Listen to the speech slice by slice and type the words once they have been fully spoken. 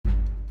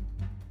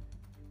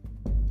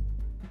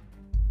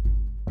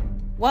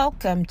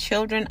Welcome,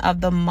 children of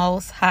the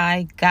Most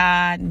High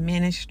God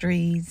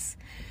Ministries.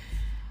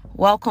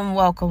 Welcome,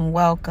 welcome,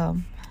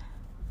 welcome.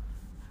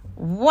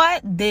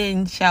 What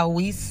then shall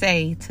we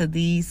say to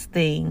these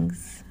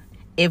things?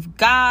 If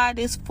God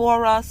is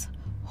for us,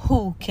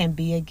 who can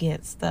be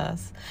against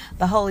us?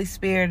 The Holy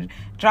Spirit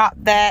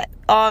dropped that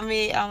on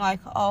me. I'm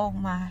like, oh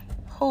my,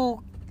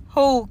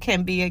 who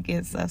can be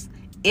against us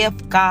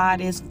if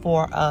God is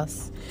for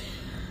us?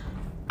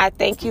 I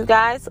thank you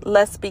guys.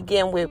 Let's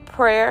begin with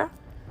prayer.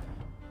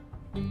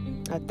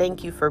 I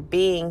thank you for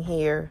being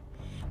here,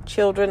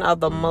 children of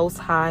the Most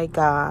High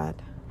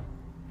God.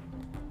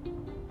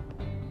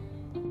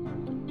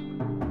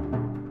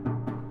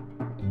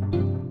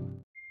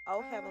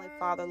 Oh, Heavenly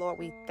Father, Lord,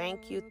 we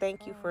thank you.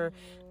 Thank you for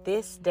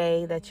this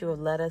day that you have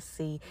let us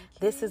see.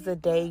 This is the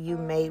day you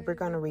made. We're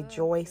going to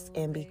rejoice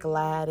and be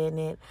glad in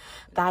it.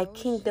 Thy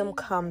kingdom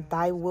come,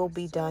 thy will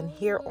be done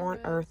here on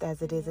earth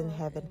as it is in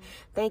heaven.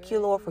 Thank you,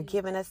 Lord, for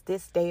giving us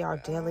this day our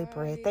daily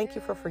bread. Thank you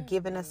for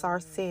forgiving us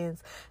our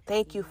sins.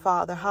 Thank you,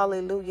 Father.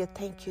 Hallelujah.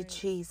 Thank you,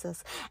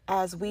 Jesus,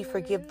 as we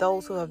forgive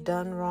those who have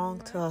done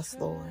wrong to us,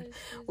 Lord.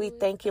 We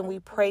thank you and we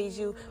praise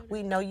you.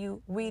 We know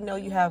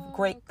you have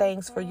great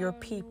things for your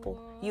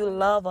people. You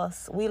love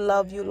us. We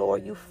love you,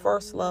 Lord. You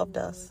first loved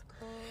us.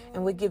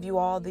 And we give you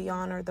all the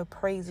honor, the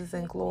praises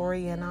and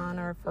glory and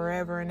honor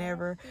forever and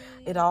ever.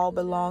 It all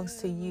belongs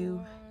to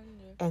you.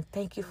 And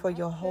thank you for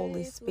your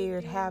Holy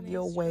Spirit. Have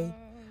your way.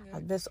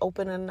 I'm just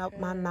opening up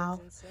my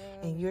mouth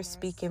and you're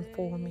speaking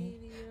for me.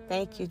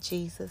 Thank you,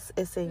 Jesus.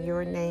 It's in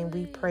your name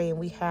we pray and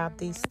we have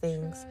these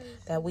things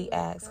that we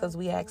ask because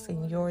we ask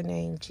in your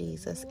name,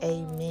 Jesus.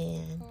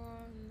 Amen.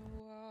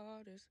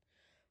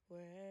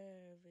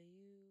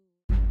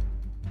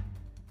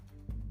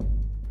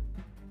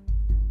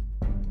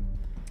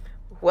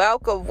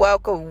 Welcome,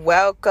 welcome,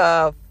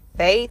 welcome.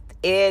 Faith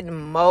in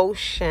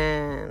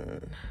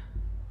motion.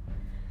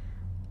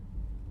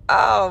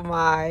 Oh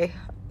my.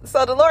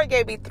 So the Lord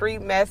gave me 3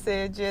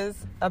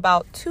 messages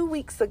about 2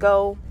 weeks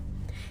ago.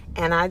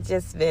 And I've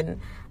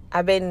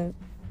been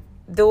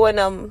doing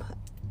them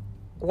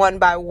one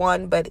by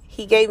one. But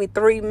he gave me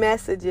 3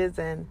 messages.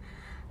 And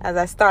as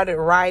I started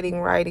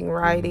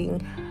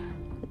writing.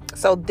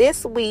 So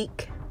this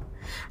week,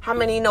 how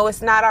many know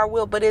it's not our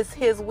will, but it's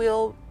his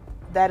will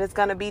that is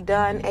going to be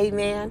done?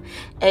 Amen.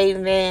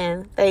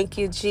 Amen. Thank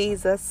you,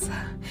 Jesus.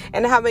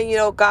 And how many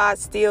know God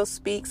still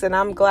speaks? And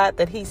I'm glad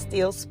that he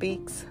still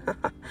speaks.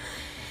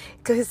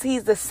 Because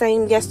he's the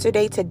same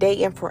yesterday,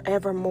 today, and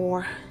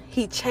forevermore.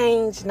 He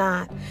changed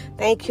not.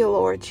 Thank you,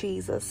 Lord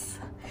Jesus.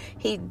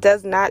 He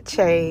does not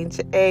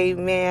change.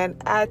 Amen.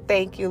 I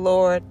thank you,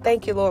 Lord.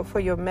 Thank you, Lord, for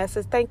your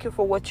message. Thank you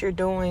for what you're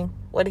doing,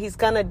 what he's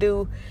going to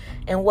do,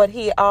 and what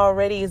he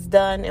already has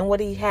done, and what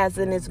he has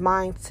in his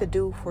mind to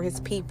do for his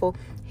people.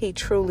 He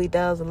truly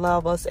does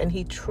love us, and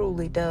he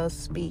truly does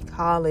speak.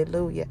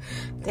 Hallelujah.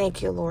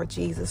 Thank you, Lord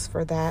Jesus,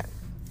 for that.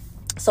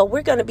 So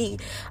we're going to be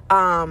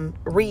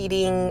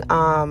reading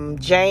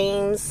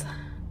James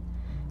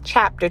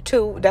chapter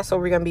 2. That's what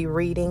we're going to be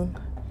reading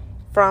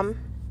from.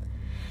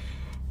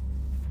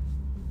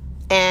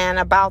 And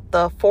about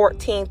the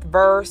 14th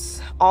verse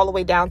all the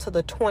way down to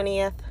the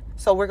 20th.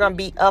 So we're going to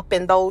be up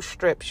in those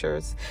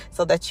scriptures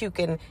so that you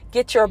can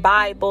get your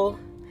Bible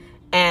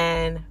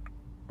and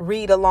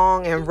read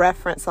along and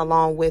reference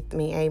along with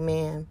me.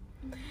 Amen.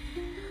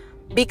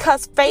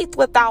 Because faith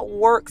without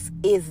works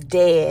is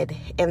dead.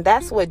 And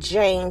that's what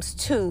James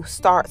 2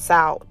 starts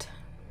out.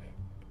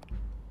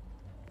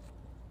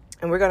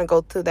 And we're going to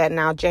go through that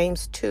now.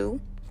 James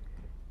 2.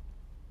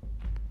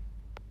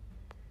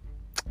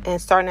 And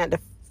starting at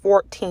the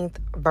 14th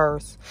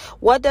verse.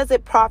 What does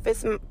it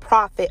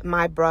profit,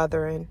 my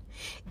brethren,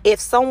 if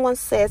someone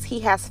says he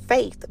has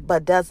faith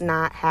but does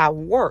not have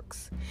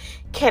works?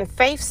 Can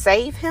faith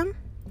save him?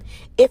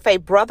 If a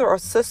brother or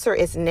sister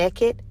is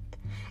naked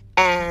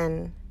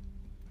and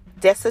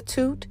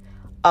destitute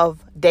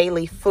of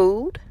daily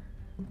food,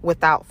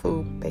 without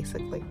food,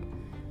 basically,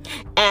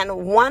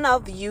 and one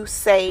of you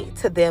say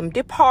to them,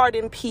 depart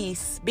in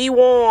peace, be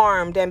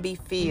warmed and be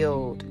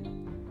filled,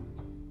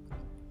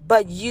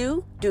 but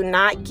you do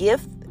not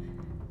give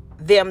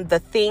them the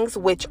things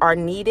which are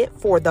needed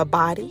for the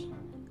body,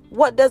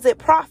 what does it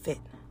profit?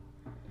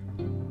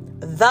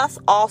 Thus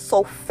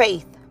also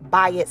faith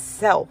by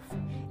itself,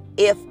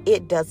 if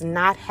it does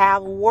not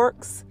have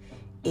works,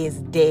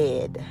 is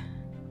dead.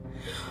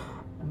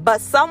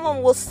 But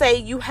someone will say,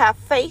 you have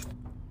faith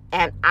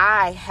and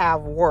I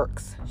have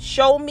works.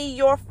 Show me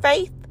your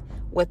faith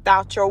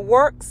without your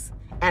works,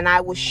 and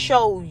I will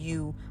show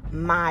you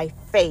my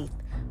faith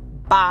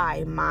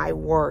by my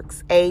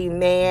works.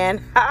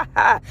 Amen.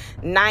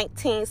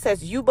 19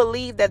 says, you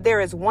believe that there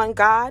is one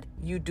God,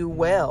 you do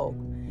well.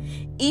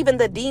 Even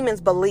the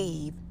demons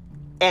believe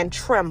and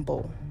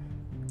tremble.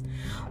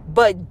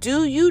 But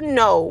do you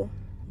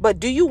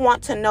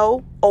want to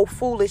know, O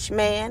foolish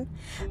man,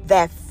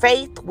 that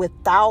faith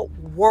without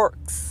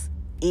works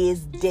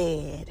is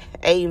dead?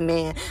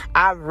 Amen.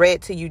 I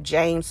read to you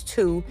James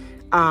 2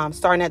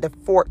 starting at the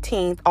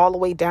 14th all the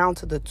way down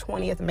to the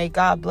 20th. May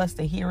God bless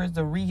the hearers,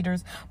 the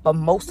readers, but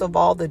most of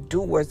all the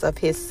doers of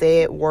his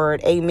said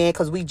word. Amen.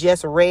 Because we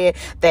just read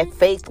that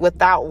faith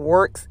without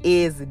works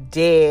is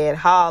dead.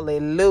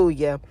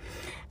 Hallelujah.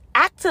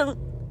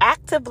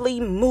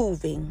 Actively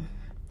moving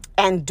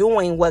and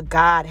doing what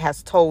God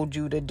has told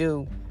you to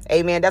do.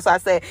 Amen. That's why I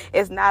said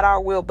it's not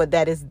our will, but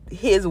that is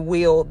his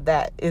will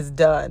that is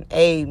done.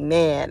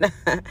 Amen.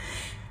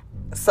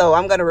 So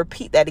I'm going to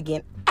repeat that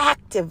again.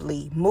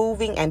 Actively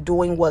moving and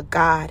doing what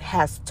God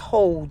has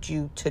told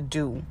you to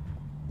do.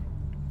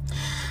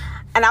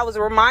 And I was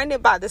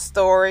reminded by the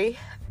story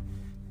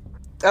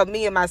of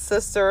me and my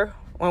sister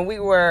when we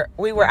were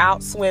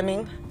out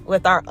swimming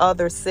with our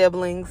other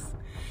siblings.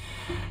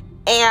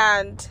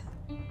 And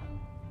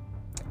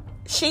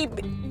she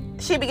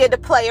began to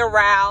play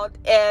around,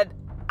 and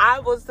I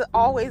was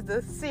always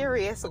the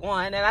serious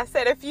one. And I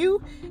said, if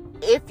you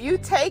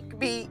take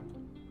me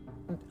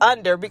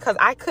under, because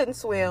I couldn't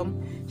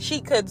swim,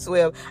 she couldn't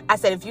swim. I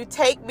said, if you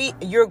take me,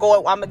 I'm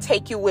gonna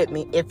take you with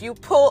me. If you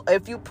pull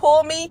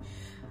me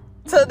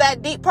to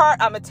that deep part,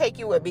 I'm gonna take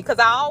you with me. Because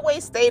I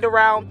always stayed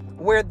around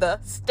where the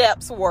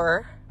steps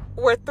were,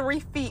 where 3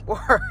 feet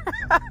were,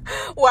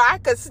 where I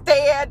could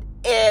stand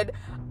and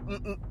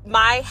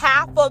my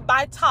half of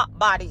my top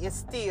body is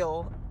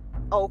still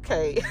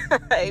okay.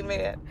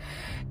 Amen.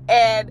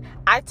 And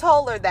I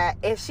told her that,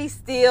 and she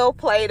still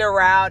played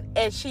around,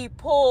 and she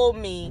pulled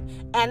me.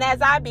 And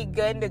as I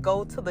began to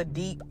go to the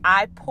deep,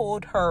 I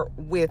pulled her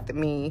with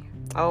me.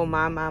 Oh,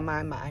 my.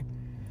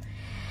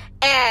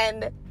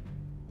 And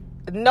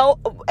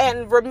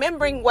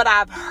remembering what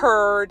I've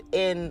heard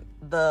in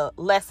the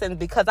lesson,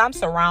 because I'm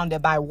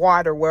surrounded by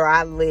water where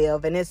I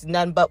live, and it's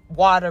none but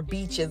water,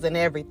 beaches, and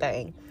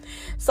everything.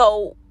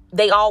 So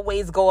they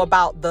always go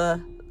about the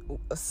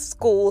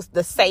schools,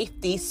 the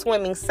safety,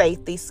 swimming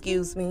safety,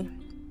 excuse me.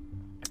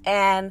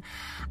 And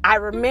I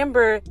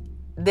remember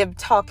them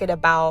talking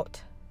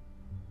about,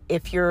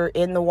 if you're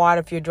in the water,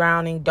 if you're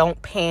drowning,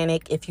 don't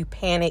panic. If you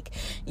panic,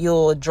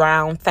 you'll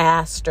drown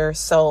faster.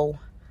 So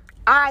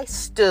I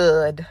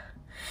stood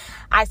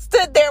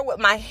there with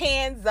my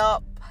hands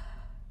up.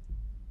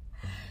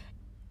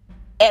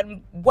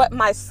 And what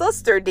my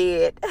sister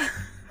did,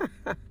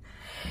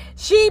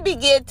 she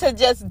began to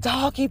just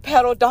doggy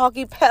pedal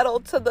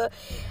to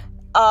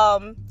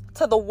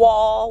the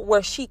wall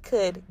where she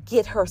could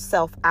get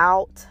herself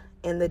out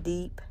in the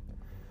deep.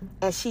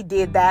 And she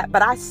did that.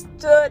 But I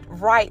stood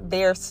right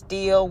there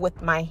still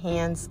with my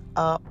hands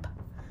up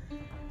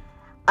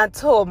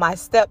until my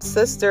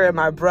stepsister and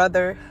my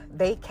brother,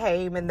 they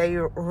came and they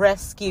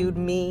rescued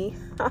me.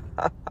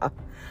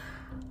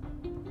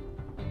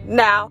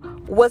 Now,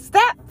 was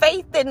that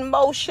faith in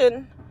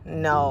motion?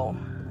 No.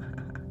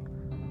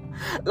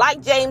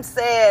 Like James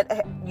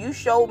said, you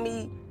show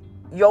me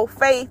your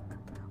faith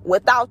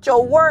without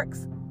your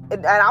works,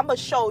 and I'm going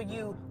to show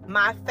you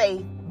my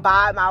faith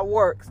by my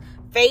works.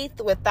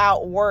 Faith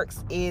without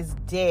works is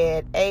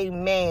dead.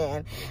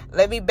 Amen.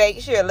 Let me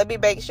make sure.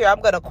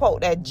 I'm going to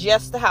quote that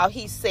just how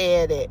he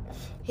said it.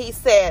 He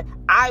said,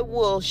 I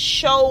will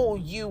show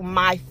you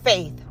my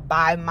faith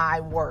by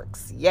my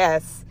works.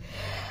 Yes.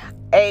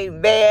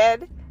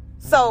 Amen.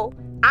 So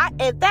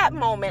at that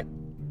moment,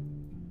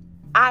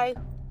 my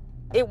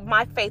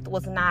faith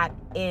was not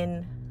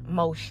in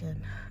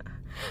motion.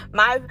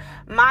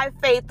 My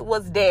faith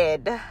was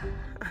dead.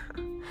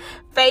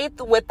 Faith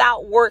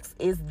without works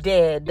is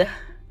dead.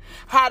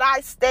 Had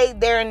I stayed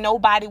there and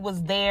nobody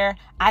was there,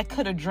 I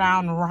could have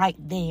drowned right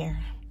there.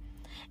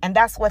 And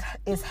that's what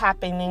is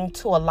happening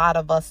to a lot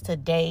of us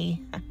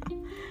today.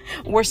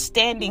 We're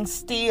standing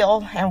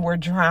still and we're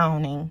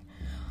drowning.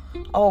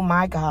 Oh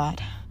my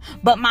God.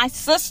 But my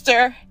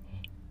sister,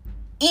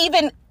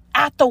 even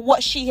after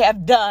what she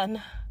have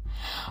done,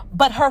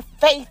 but her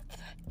faith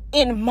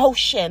in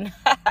motion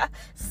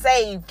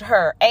saved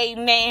her.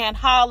 Amen.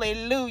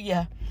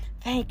 Hallelujah.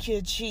 Thank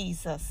you,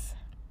 Jesus.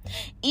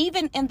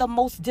 Even in the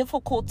most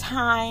difficult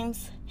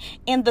times,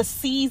 in the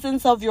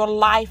seasons of your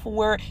life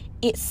where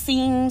it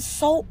seems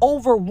so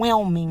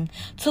overwhelming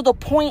to the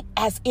point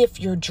as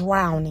if you're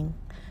drowning,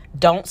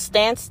 don't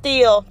stand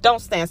still. Don't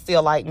stand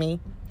still like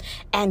me.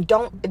 And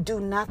don't do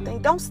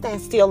nothing. Don't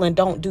stand still and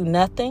don't do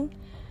nothing.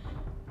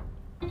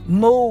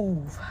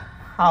 Move.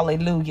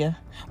 Hallelujah.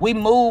 We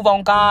move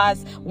on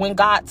when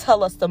God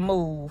tell us to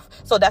move.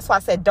 So that's why I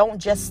said, don't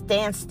just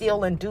stand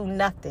still and do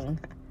nothing.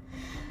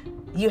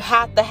 You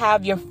have to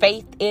have your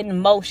faith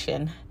in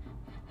motion,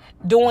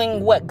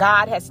 doing what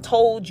God has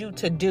told you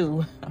to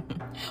do.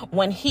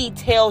 When he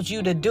tells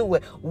you to do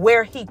it,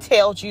 where he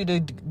tells you to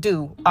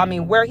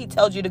where he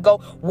tells you to go,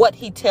 what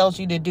he tells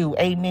you to do.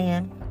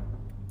 Amen.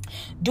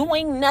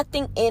 Doing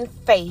nothing in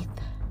faith,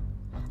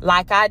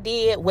 like I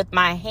did with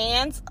my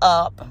hands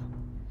up,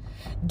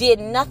 did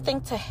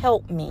nothing to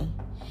help me.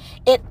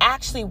 It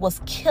actually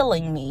was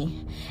killing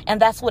me.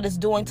 And that's what it's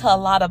doing to a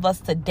lot of us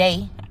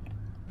today.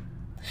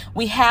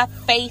 We have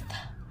faith,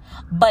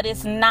 but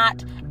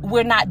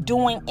we're not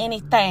doing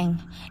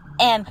anything.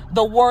 And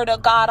the word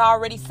of God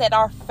already said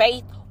our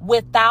faith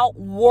without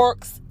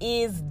works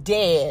is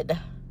dead.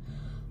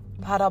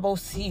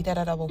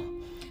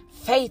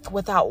 Faith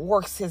without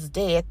works is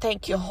dead.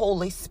 Thank you,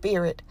 Holy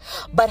Spirit.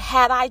 But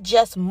had I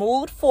just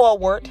moved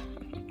forward,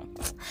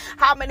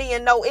 how many of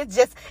you know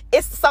it's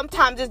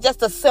sometimes just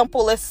the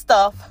simplest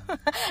stuff?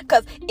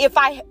 Because if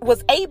I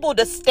was able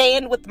to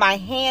stand with my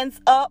hands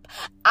up,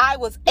 I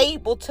was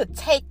able to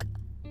take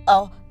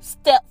a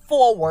step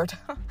forward.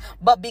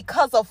 But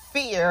because of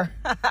fear,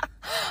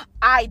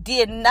 I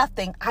did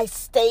nothing. I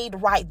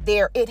stayed right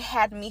there. It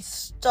had me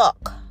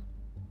stuck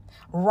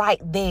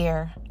right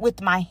there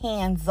with my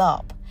hands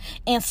up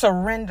and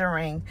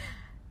surrendering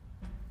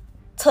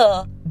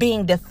to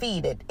being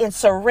defeated and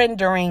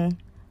surrendering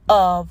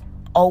of,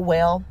 oh,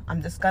 well,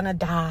 I'm just going to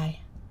die.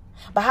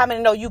 But how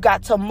many know you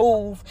got to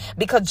move?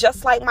 Because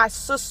just like my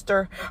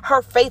sister,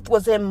 her faith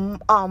was in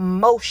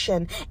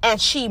motion and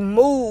she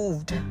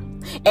moved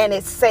and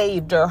it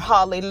saved her.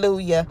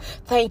 Hallelujah.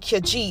 Thank you,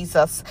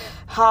 Jesus.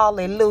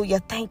 Hallelujah.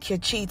 Thank you,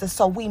 Jesus.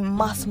 So we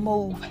must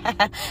move.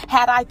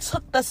 Had I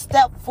took the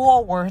step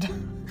forward,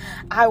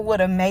 I would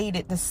have made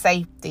it to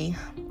safety.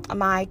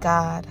 My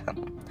God.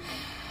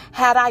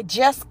 Had I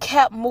just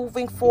kept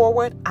moving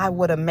forward, I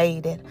would have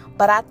made it.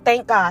 But I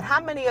thank God. How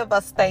many of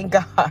us thank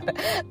God?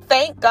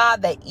 Thank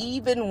God that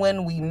even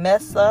when we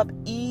mess up,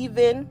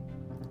 even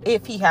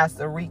if he has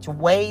to reach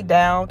way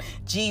down,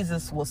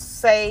 Jesus will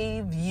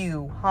save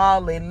you.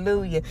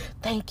 Hallelujah.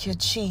 Thank you,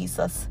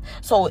 Jesus.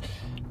 So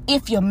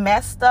if you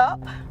messed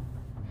up,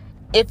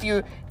 if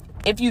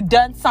you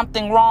done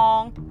something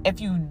wrong,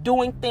 if you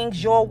doing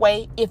things your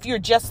way, if you're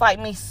just like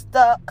me,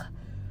 stuck,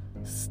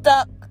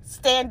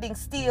 standing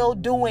still,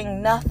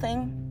 doing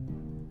nothing,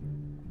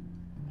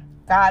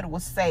 God will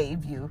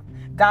save you.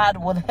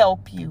 God will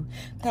help you.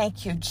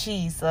 Thank you,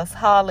 Jesus.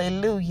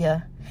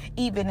 Hallelujah.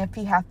 Even if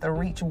he has to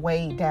reach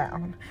way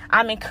down.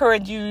 I'm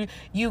encouraging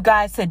you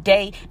guys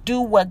today,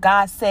 do what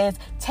God says.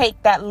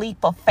 Take that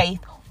leap of faith.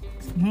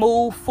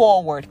 Move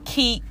forward.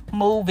 Keep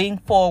moving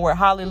forward.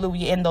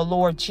 Hallelujah. In the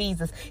Lord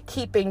Jesus.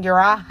 Keeping your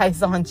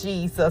eyes on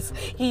Jesus.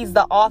 He's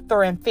the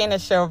author and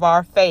finisher of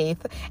our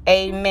faith.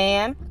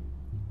 Amen.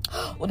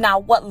 Now,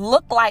 what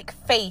looked like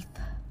faith,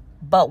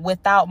 but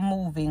without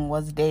moving,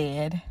 was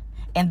dead.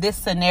 In this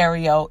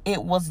scenario,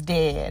 it was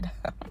dead.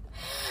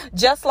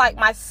 Just like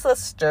my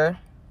sister,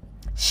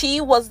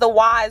 she was the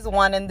wise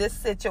one in this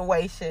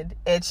situation.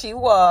 And she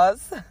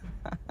was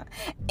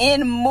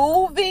in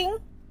moving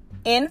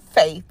in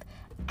faith,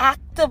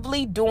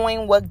 actively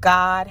doing what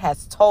God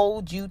has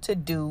told you to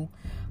do.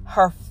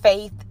 Her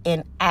faith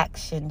in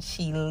action,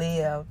 she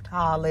lived.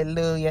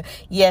 Hallelujah.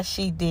 Yes,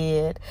 she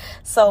did.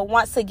 So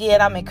once again,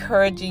 I'm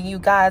encouraging you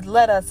guys,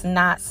 let us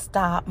not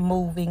stop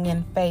moving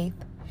in faith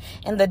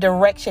in the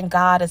direction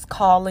God is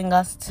calling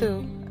us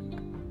to.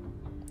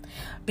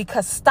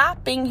 Because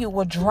stopping, you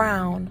will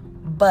drown,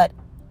 but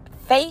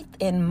faith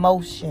in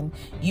motion,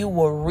 you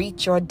will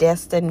reach your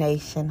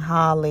destination.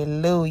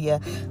 Hallelujah.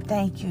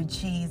 Thank you,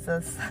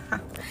 Jesus.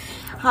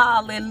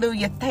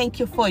 Hallelujah. Thank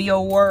you for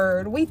your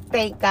word. We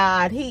thank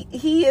God. He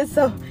is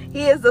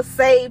a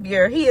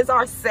savior. He is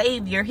our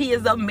savior. He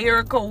is a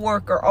miracle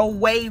worker, a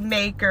way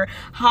maker.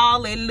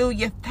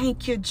 Hallelujah.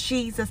 Thank you,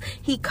 Jesus.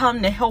 He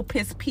come to help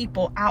his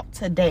people out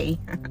today.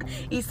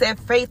 He said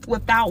faith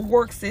without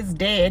works is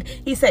dead.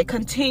 He said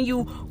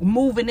continue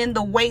moving in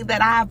the way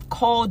that I've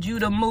called you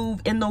to move,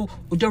 in the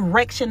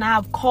direction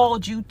I've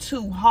called you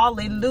to.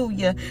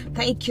 Hallelujah.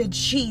 Thank you,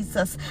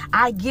 Jesus.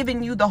 I've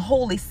given you the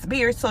Holy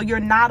Spirit so you're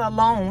not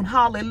alone.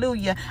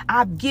 Hallelujah.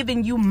 I've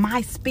given you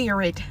my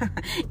spirit.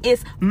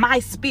 It's my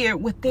spirit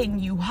within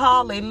you.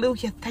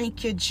 Hallelujah.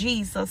 Thank you,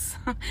 Jesus.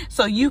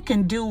 So you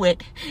can do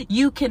it.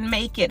 You can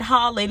make it.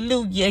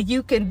 Hallelujah.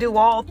 You can do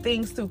all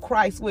things through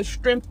Christ, which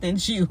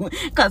strengthens you,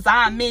 because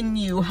I'm in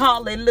you.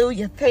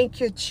 Hallelujah. Thank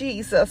you,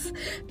 Jesus.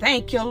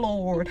 Thank you,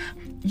 Lord.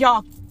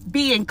 Y'all,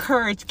 be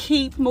encouraged.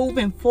 Keep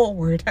moving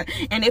forward.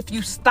 And if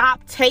you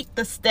stop, take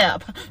the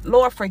step.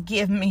 Lord,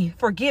 forgive me.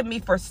 Forgive me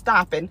for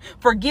stopping.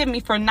 Forgive me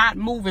for not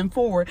moving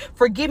forward.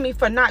 Forgive me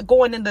for not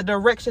going in the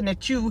direction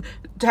that you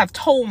have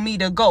told me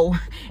to go.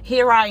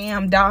 Here I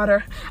am,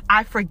 daughter.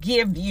 I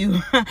forgive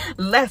you.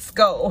 Let's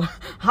go.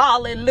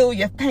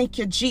 Hallelujah. Thank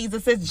you,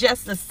 Jesus. It's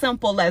just as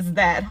simple as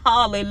that.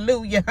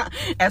 Hallelujah.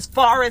 As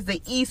far as the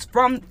east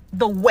from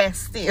the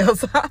west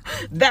is,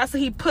 that's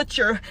he put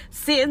your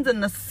sins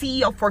in the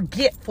sea of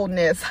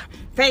forgetfulness.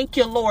 Thank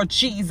you, Lord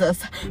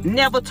Jesus.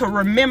 Never to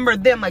remember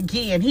them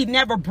again. He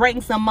never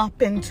brings them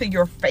up into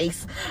your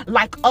face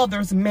like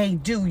others may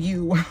do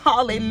you.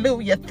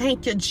 Hallelujah.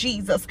 Thank you,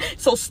 Jesus.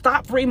 So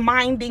stop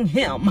reminding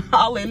him,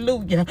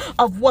 hallelujah,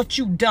 of what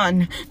you've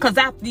done. Because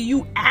after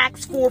you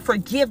ask for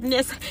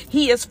forgiveness,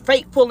 he is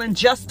faithful and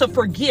just to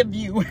forgive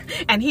you.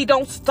 And he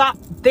don't stop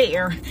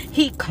there.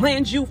 He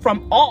cleanse you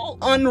from all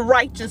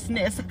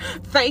unrighteousness.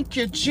 Thank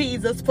you,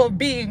 Jesus, for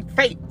being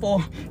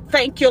faithful.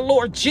 Thank you,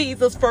 Lord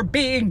Jesus, for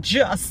being just.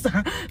 just.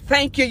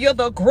 Thank you. You're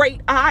the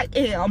great I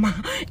am.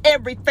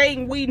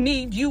 Everything we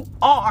need, you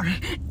are.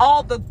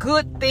 All the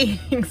good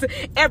things,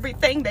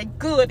 everything that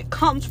good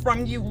comes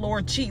from you,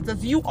 Lord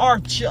Jesus. You are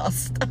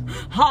just.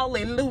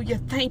 Hallelujah.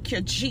 Thank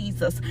you,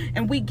 Jesus.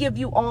 And we give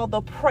you all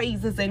the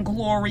praises and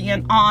glory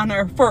and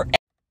honor for.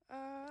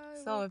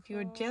 So if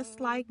you're just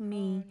like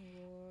me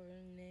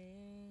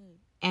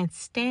and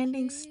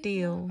standing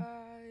still,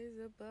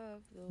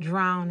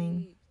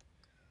 drowning,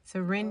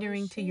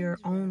 surrendering to your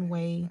own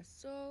way,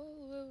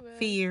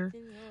 fear,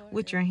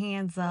 with your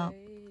hands up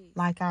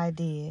like I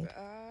did,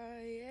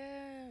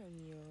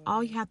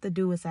 all you have to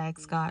do is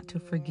ask God to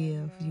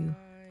forgive you.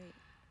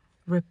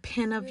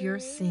 Repent of your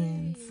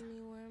sins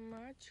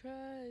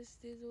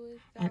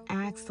and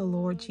ask the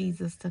Lord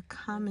Jesus to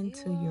come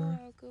into your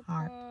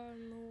heart.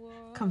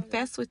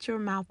 Confess with your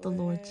mouth the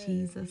Lord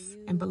Jesus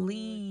and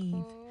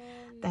believe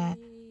that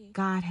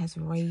God has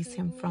raised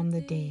him from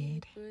the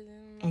dead,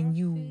 and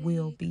you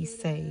will be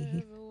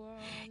saved.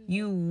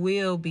 You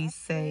will be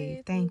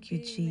saved. Thank you,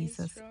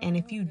 Jesus. And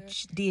if you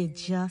did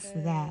just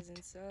that,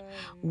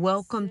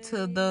 welcome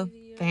to the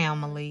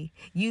family.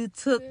 You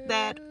took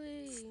that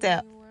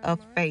step of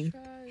faith.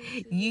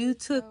 You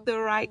took the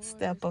right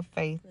step of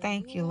faith.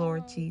 Thank you,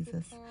 Lord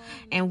Jesus.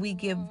 And we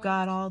give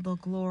God all the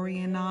glory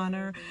and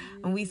honor.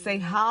 And we say,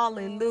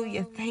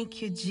 hallelujah.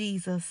 Thank you,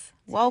 Jesus.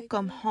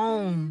 Welcome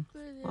home.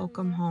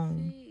 Welcome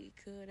home.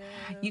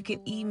 You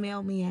can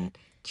email me at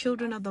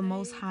Children of the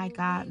Most High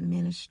God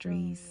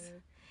Ministries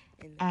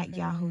at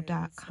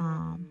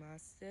yahoo.com.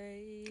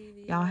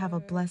 Y'all have a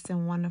blessed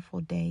and wonderful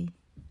day.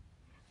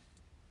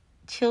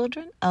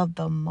 Children of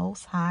the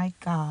Most High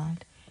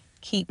God,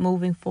 keep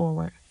moving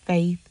forward.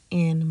 Faith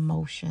in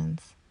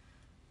motions.